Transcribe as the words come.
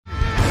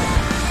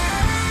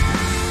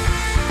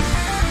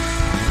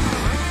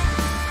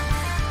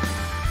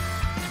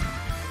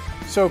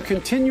So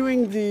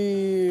continuing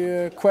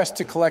the quest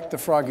to collect the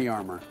froggy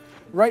armor,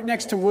 right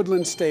next to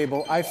Woodland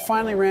Stable, I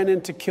finally ran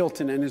into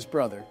Kilton and his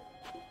brother.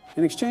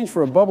 In exchange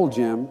for a bubble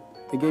gem,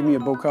 they gave me a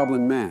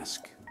bokoblin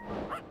mask.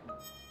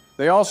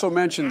 They also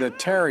mentioned that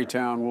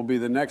Tarrytown will be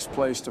the next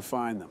place to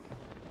find them.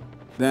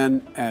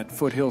 Then, at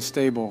Foothill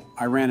Stable,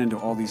 I ran into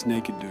all these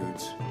naked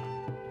dudes.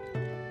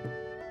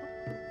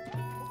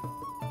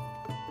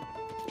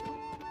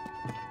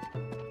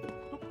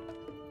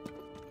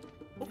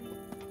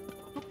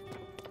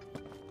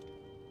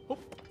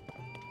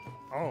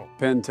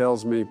 Penn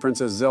tells me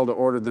Princess Zelda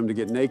ordered them to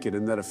get naked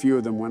and that a few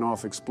of them went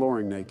off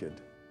exploring naked.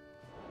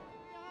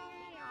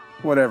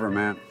 Whatever,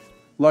 man.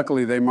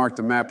 Luckily, they marked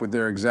the map with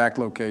their exact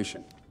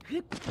location.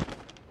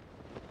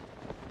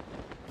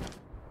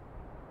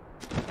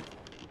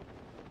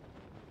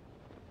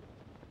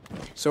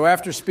 So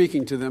after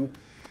speaking to them,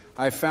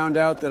 I found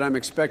out that I'm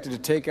expected to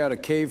take out a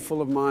cave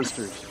full of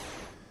monsters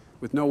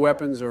with no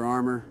weapons or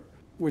armor,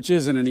 which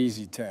isn't an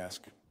easy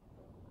task.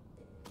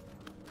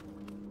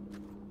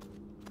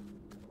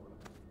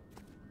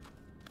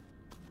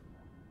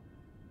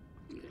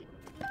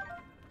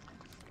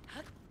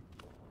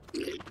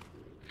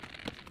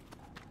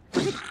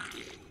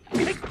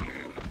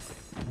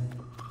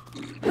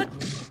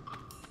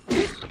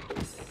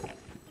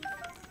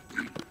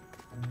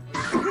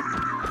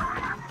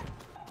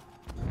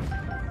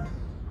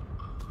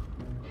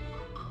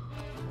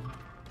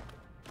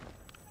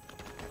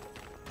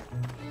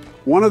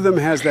 One of them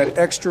has that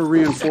extra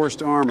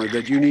reinforced armor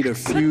that you need a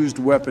fused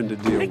weapon to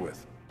deal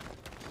with.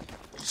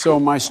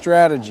 So my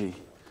strategy,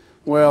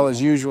 well,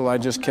 as usual, I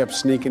just kept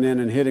sneaking in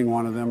and hitting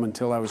one of them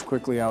until I was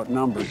quickly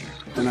outnumbered,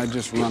 and I'd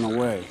just run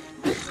away.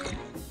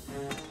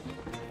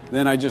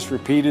 Then I just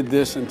repeated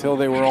this until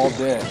they were all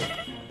dead.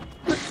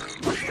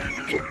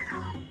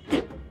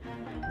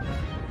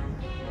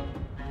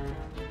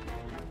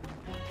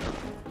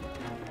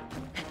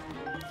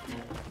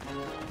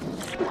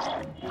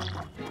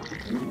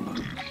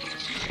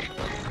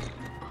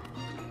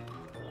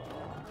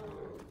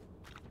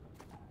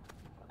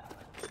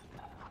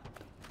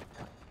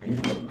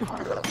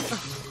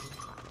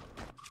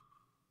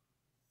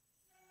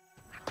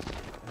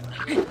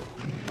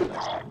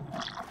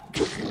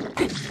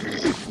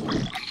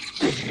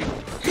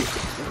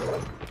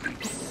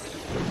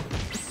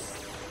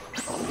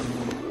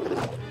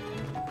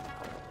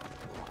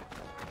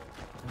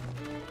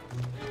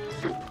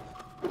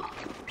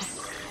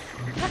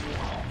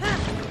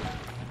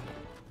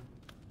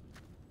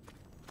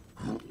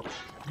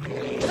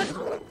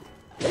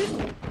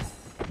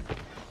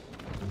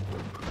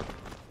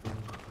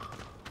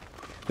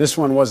 This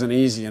one wasn't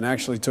easy and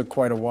actually took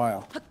quite a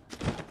while.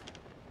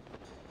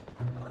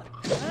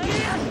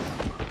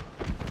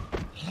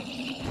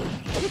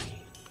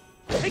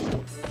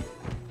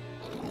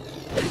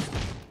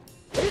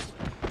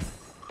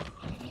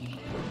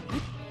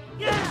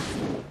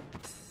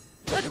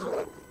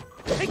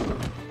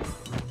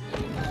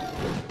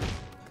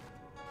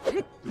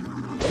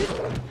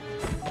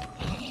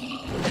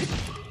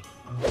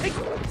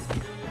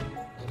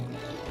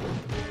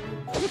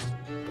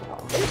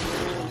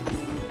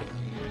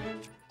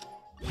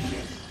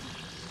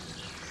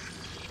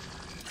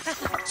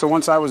 So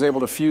once I was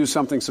able to fuse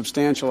something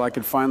substantial, I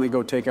could finally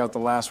go take out the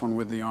last one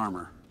with the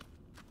armor.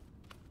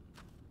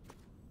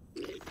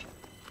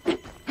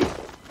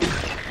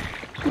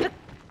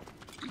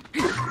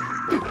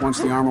 Once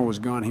the armor was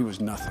gone, he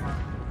was nothing.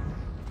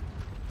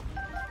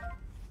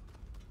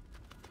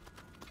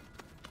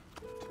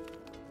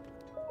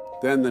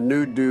 Then the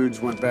nude dudes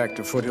went back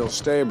to Foothill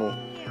Stable,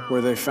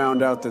 where they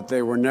found out that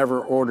they were never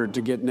ordered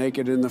to get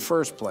naked in the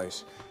first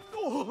place.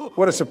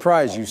 What a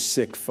surprise, you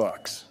sick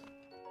fucks.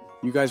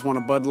 You guys want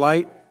a Bud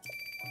Light?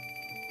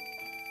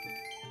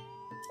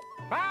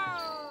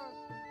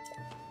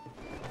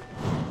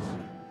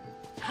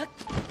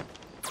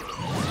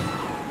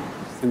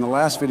 In the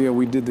last video,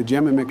 we did the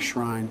Gemimik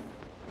Shrine.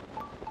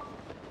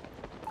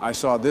 I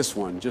saw this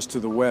one just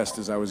to the west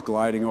as I was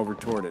gliding over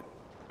toward it.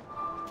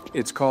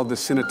 It's called the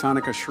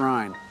Sinatanika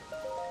Shrine.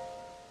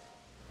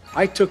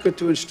 I took it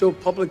to instill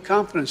public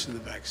confidence in the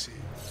vaccine.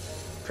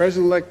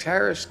 President-elect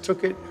Harris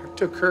took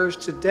hers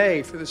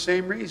today for the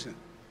same reason.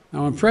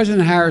 Now, when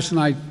President Harris and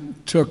I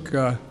took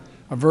a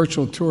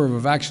virtual tour of a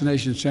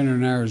vaccination center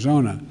in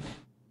Arizona,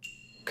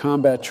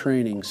 combat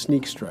training,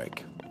 sneak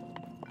strike.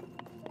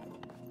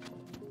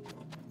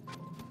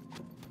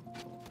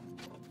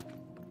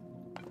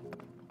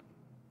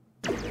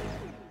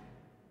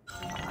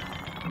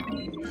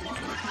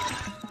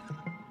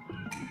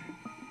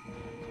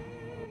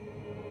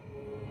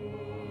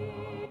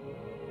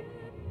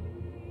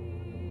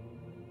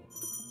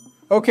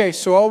 Okay,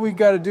 so all we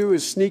got to do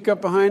is sneak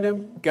up behind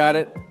him. Got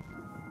it.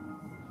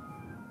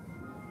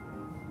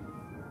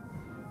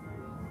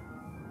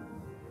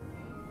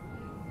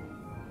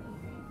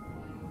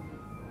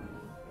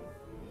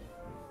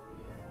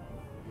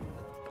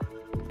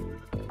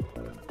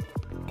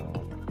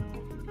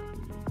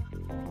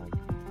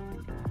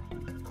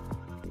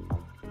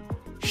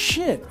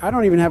 Shit, I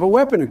don't even have a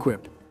weapon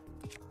equipped.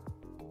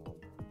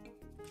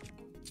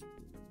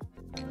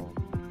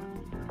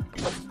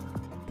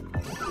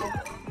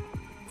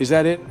 Is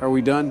that it? Are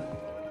we done?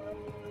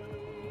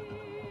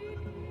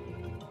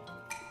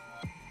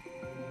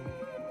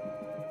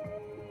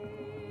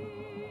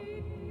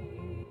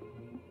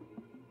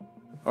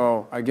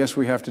 Oh, I guess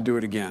we have to do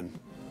it again.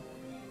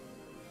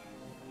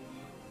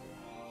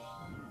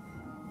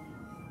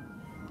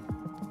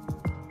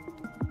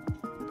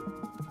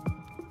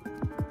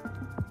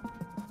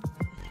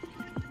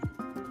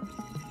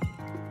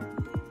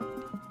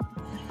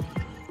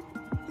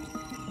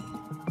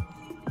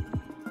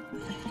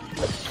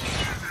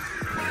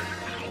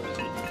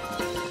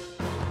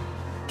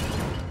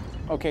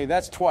 Okay,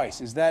 that's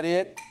twice. Is that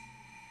it?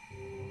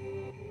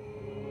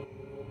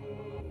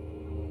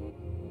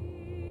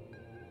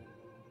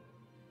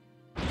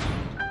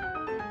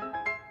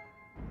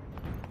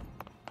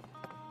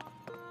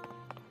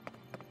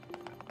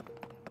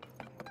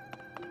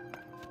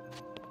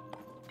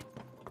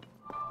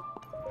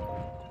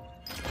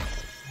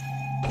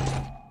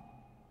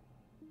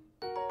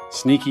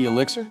 Sneaky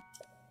elixir?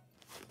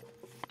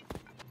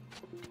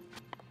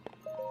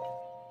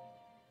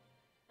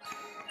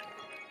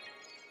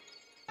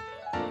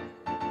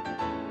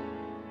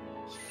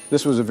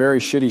 This was a very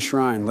shitty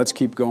shrine. Let's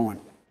keep going.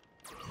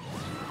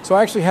 So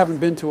I actually haven't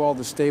been to all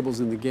the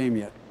stables in the game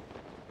yet.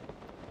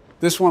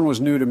 This one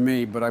was new to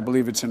me, but I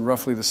believe it's in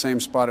roughly the same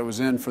spot it was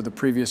in for the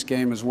previous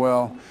game as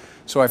well.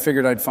 So I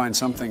figured I'd find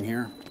something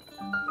here.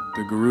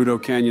 The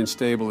Gerudo Canyon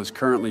stable is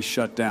currently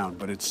shut down,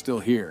 but it's still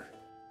here.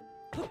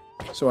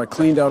 So I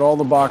cleaned out all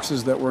the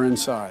boxes that were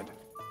inside.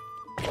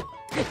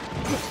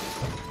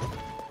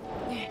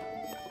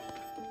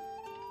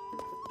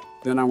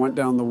 Then I went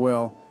down the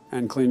well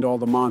and cleaned all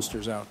the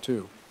monsters out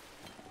too.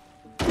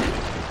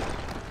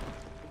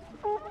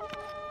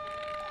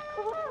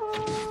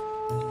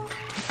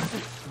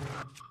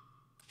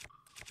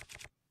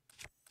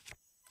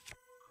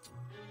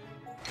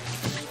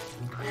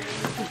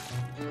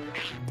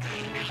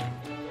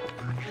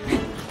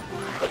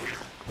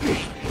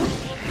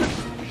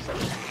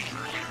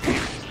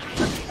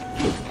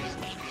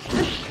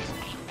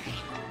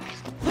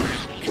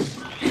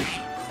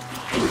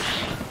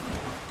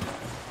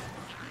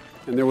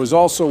 And there was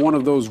also one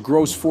of those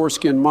gross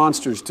foreskin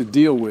monsters to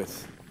deal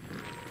with.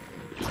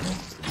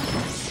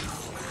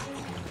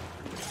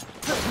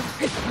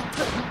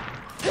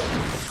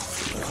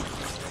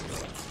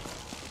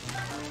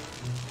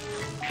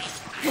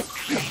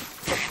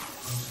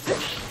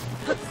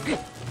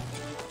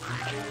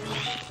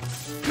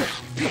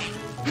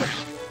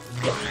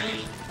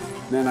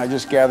 Then I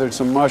just gathered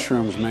some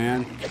mushrooms,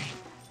 man.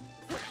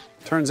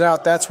 Turns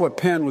out that's what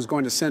Penn was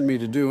going to send me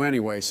to do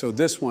anyway, so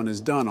this one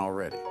is done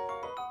already.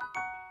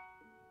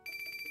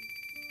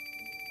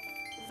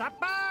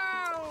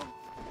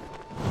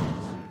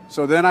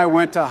 So then I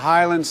went to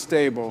Highland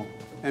Stable,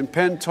 and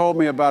Penn told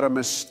me about a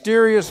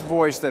mysterious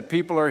voice that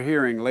people are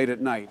hearing late at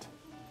night.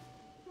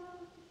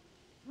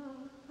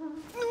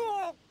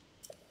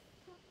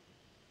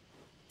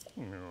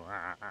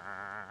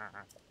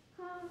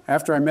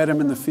 After I met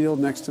him in the field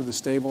next to the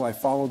stable, I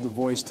followed the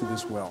voice to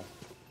this well.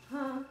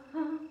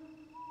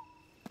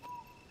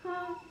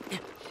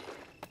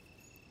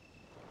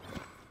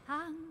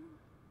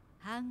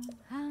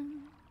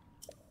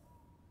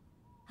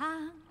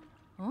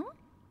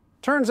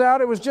 Turns out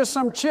it was just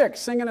some chick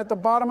singing at the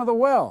bottom of the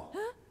well.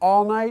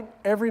 All night,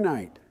 every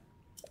night.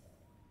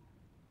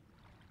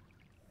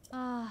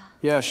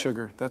 Yeah,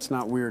 sugar, that's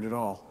not weird at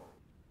all.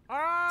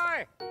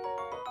 Aye.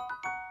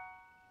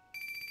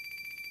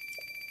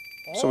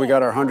 So we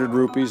got our 100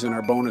 rupees and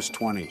our bonus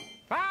 20.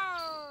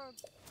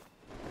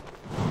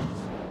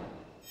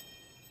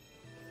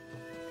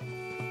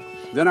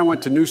 Then I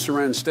went to New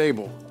Seren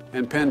Stable,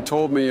 and Penn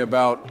told me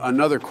about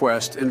another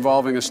quest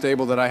involving a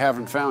stable that I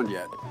haven't found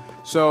yet.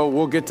 So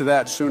we'll get to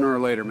that sooner or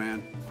later,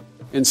 man.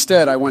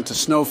 Instead, I went to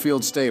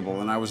Snowfield Stable,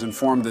 and I was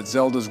informed that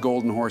Zelda's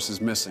golden horse is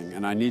missing,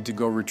 and I need to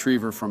go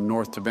retrieve her from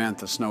North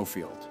Tabantha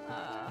Snowfield,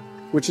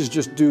 which is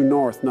just due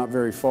north, not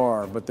very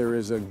far, but there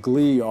is a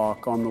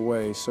Gleeok on the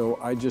way, so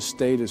I just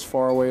stayed as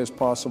far away as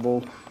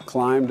possible,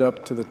 climbed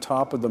up to the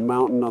top of the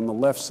mountain on the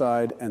left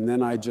side, and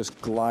then I just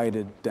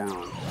glided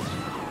down.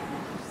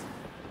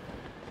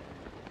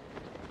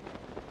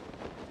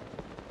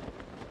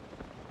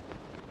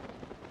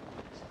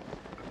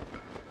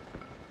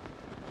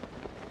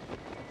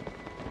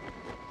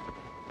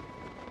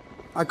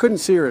 I couldn't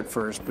see her at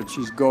first, but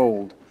she's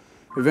gold.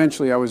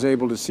 Eventually, I was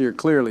able to see her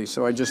clearly,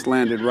 so I just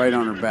landed right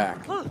on her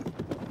back.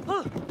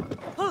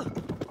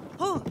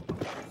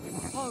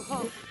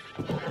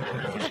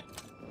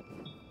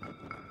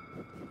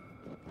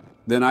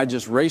 Then I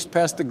just raced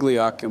past the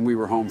Gleeok, and we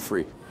were home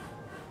free.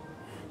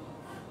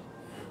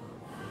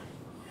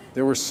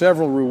 There were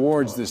several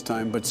rewards this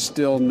time, but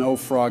still no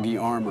froggy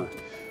armor.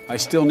 I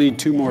still need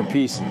 2 more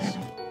pieces.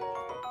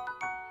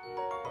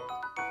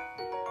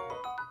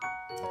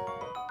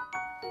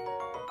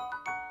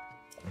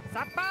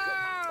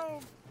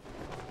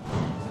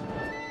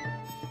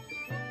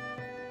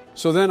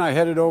 So then I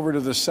headed over to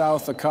the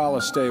South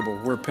Akala stable,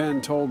 where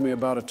Penn told me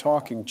about a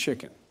talking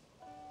chicken.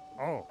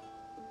 Oh.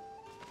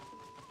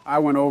 I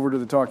went over to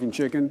the talking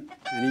chicken,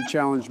 and he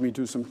challenged me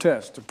to some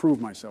tests to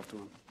prove myself to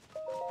him.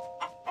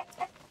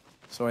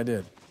 So I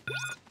did.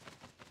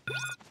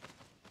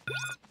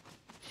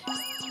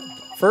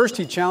 First,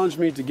 he challenged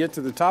me to get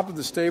to the top of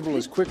the stable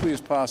as quickly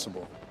as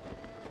possible.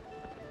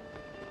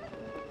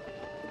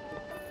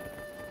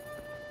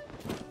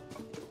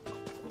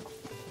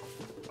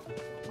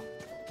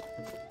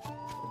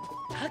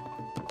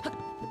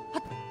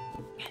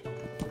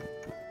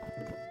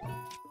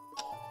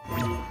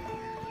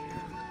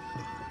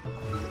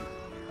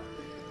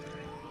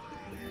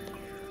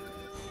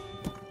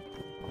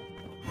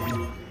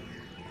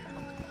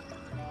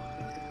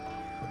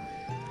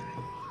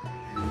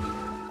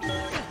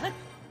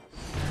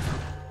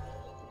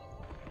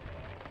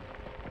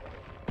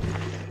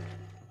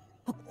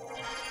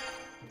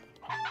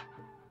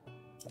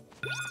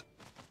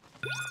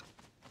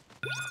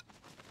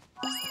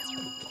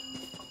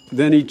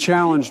 Then he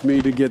challenged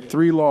me to get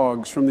 3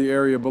 logs from the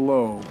area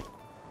below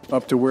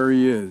up to where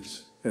he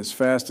is as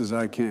fast as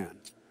I can.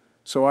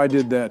 So I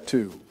did that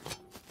too.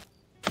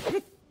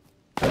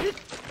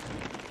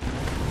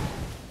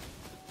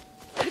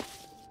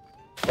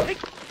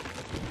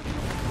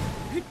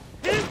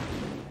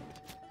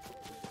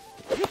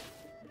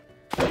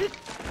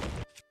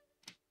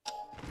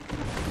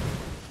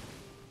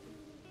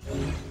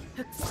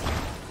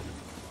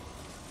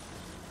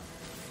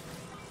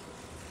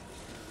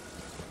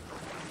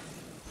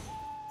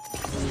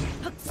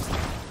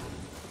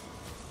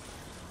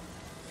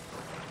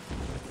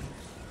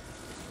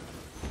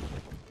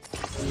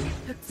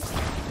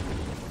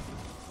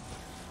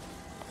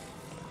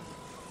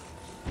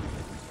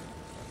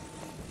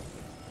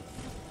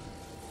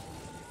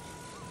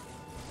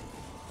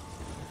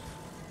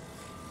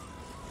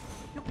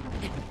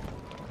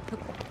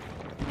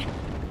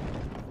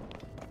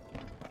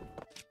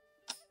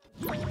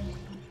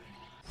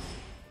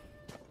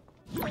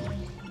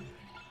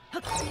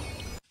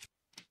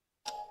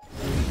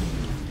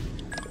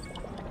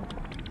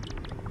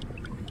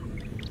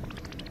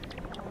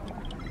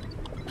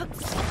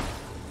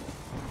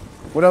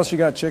 What else you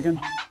got, chicken?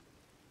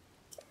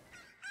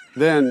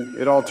 Then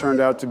it all turned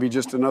out to be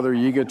just another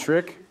Yiga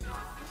trick.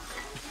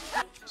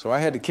 So I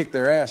had to kick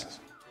their asses.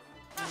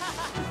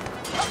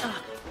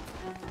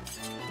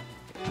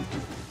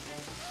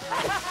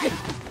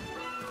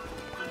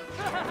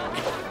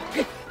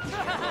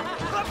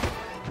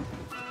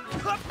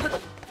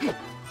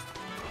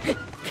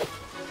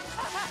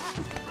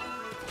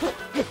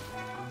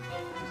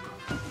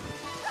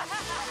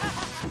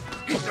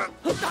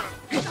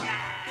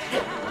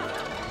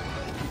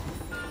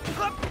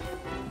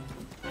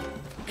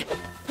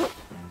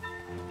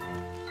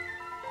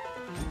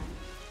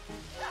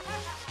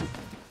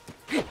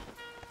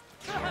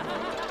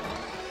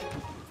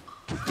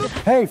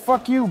 Hey,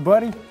 fuck you,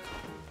 buddy.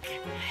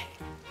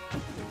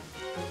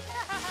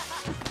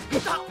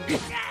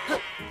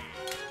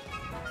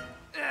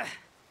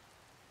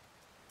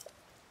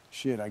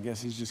 Shit, I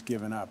guess he's just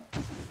giving up.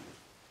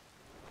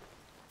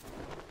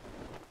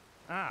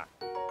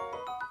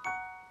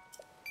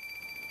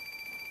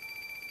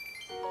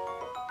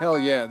 Hell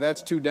yeah,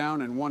 that's 2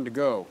 down and 1 to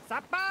go.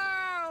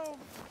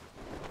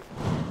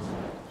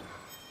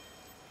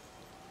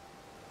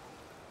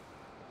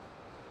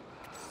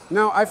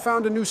 Now, I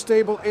found a new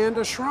stable and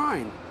a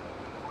shrine.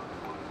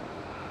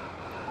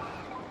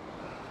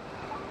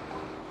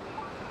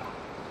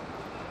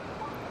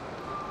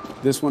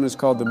 This one is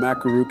called the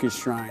Makurukis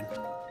Shrine.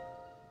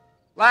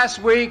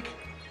 Last week,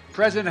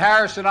 President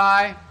Harris and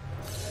I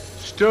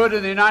stood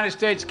in the United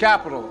States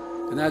Capitol.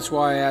 And that's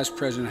why I asked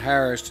President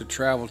Harris to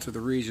travel to the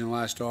region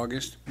last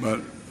August.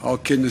 But all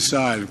kidding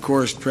aside, of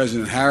course,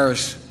 President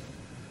Harris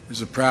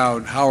is a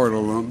proud Howard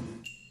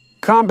alum.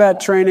 Combat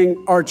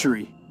training,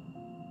 archery.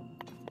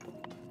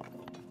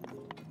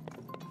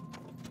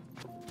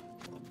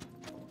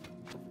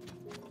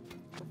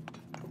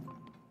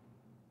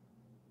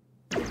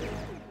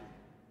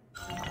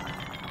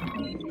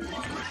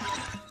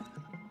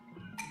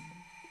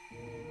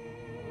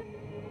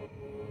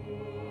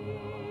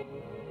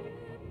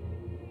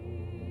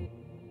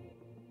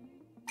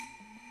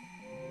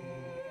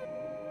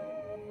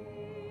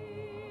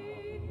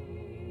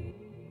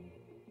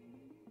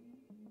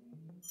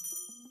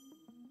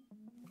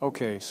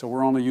 Okay, so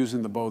we're only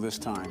using the bow this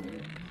time.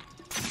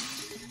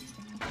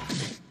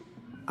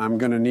 I'm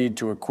gonna need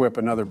to equip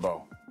another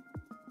bow.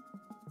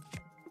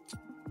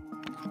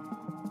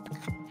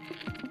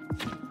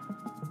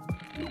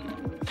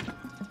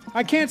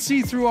 I can't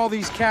see through all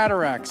these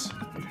cataracts.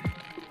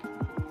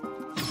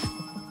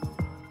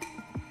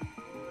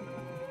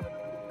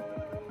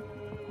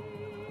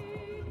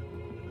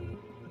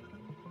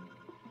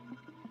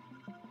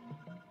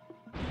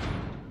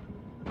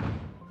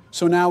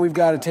 So now we've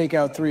got to take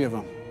out 3 of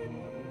them.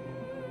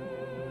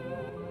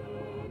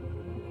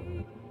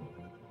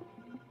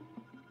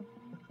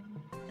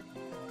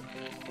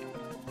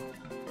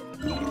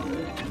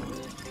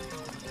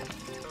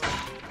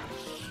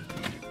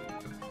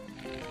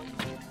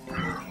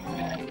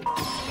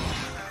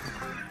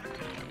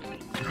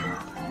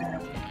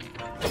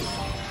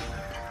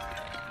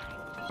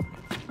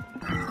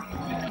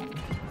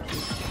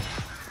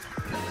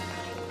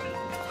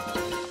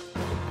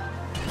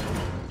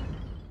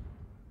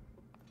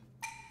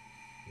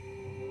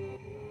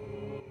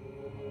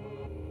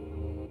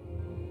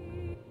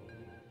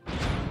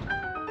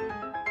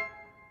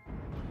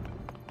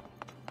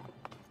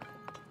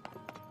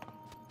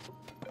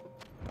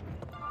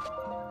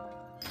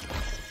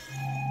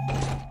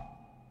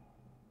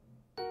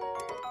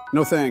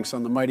 No thanks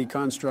on the mighty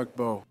construct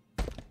bow.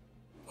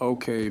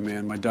 Okay,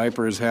 man, my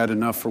diaper has had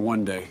enough for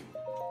one day.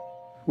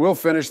 We'll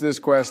finish this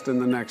quest in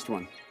the next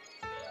one.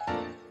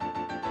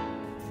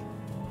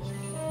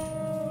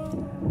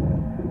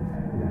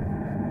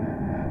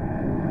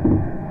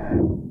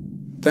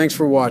 Thanks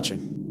for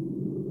watching.